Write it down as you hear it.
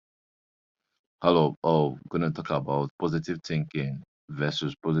Hello, gonna talk about positive thinking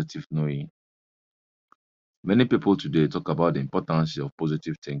versus positive knowing. Many people today talk about the importance of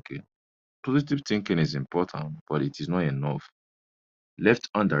positive thinking. Positive thinking is important, but it is not enough. Left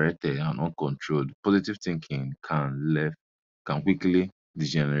undirected and uncontrolled, positive thinking can quickly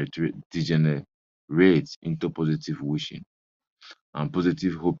degenerate into positive wishing and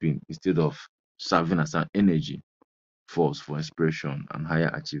positive hoping instead of serving as an energy force for inspiration and higher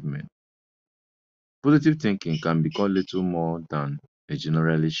achievement. Positive thinking can become little more than a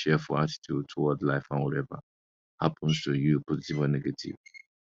generally cheerful attitude toward life and whatever happens to you, positive or negative.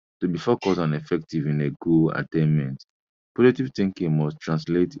 To be focused and effective in a goal attainment, positive thinking must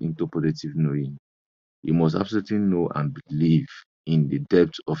translate into positive knowing. You must absolutely know and believe in the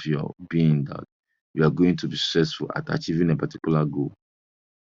depth of your being that you are going to be successful at achieving a particular goal.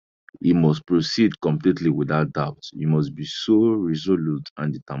 You must proceed completely without doubt. You must be so resolute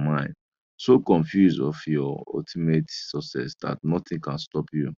and determined, so confused of your ultimate success that nothing can stop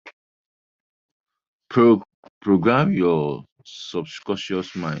you. Pro- Program your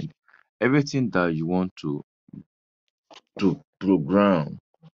subconscious mind. Everything that you want to program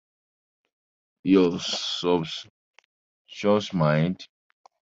your subconscious mind.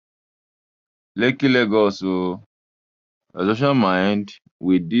 Lucky Lagos, so your mind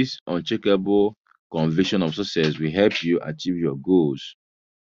with this uncheckable conviction of success will help you achieve your goals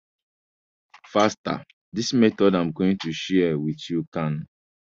faster. This method I'm going to share with you can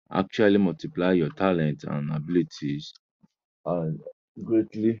actually multiply your talent and abilities and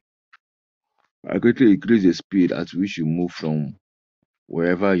greatly greatly increase the speed at which you move from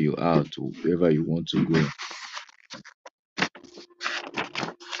wherever you are to wherever you want to go.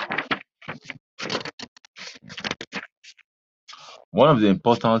 One of the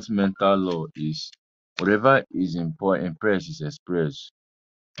important mental law is whatever is impressed is expressed.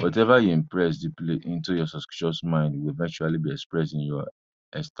 Whatever you impress deeply into your subconscious mind will eventually be expressed in your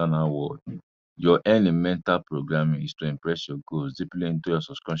external world. Your aim in mental programming is to impress your goals deeply into your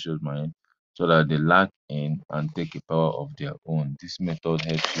subconscious mind so that they lack in and take a power of their own. This method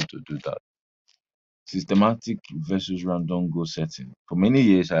helps you to do that. Systematic versus random goal setting. For many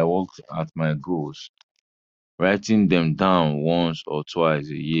years, I worked at my goals, writing them down once or twice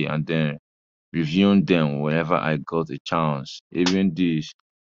a year and then reviewing them whenever I got a chance. Even this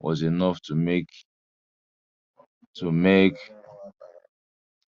was enough to make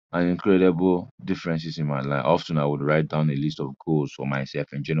an incredible differences in my life. Often I would write down a list of goals for myself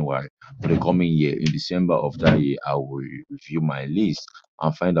in January. For the coming year, in December of that year, I will review my list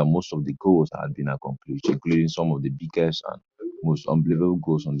and find that most of the goals had been accomplished, including some of the biggest and most unbelievable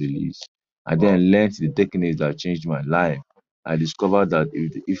goals on the list. I then learned the techniques that changed my life. I discovered that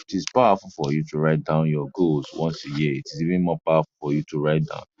if it is powerful for you to write down your goals once a year, it is even more powerful for you to write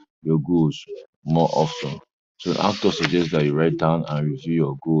down your goals more often. So an actor suggests that you write down and review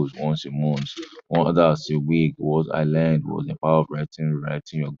your goals once a month, one others a week. What I learned was the power of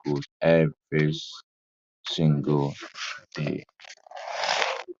writing your goals every single day.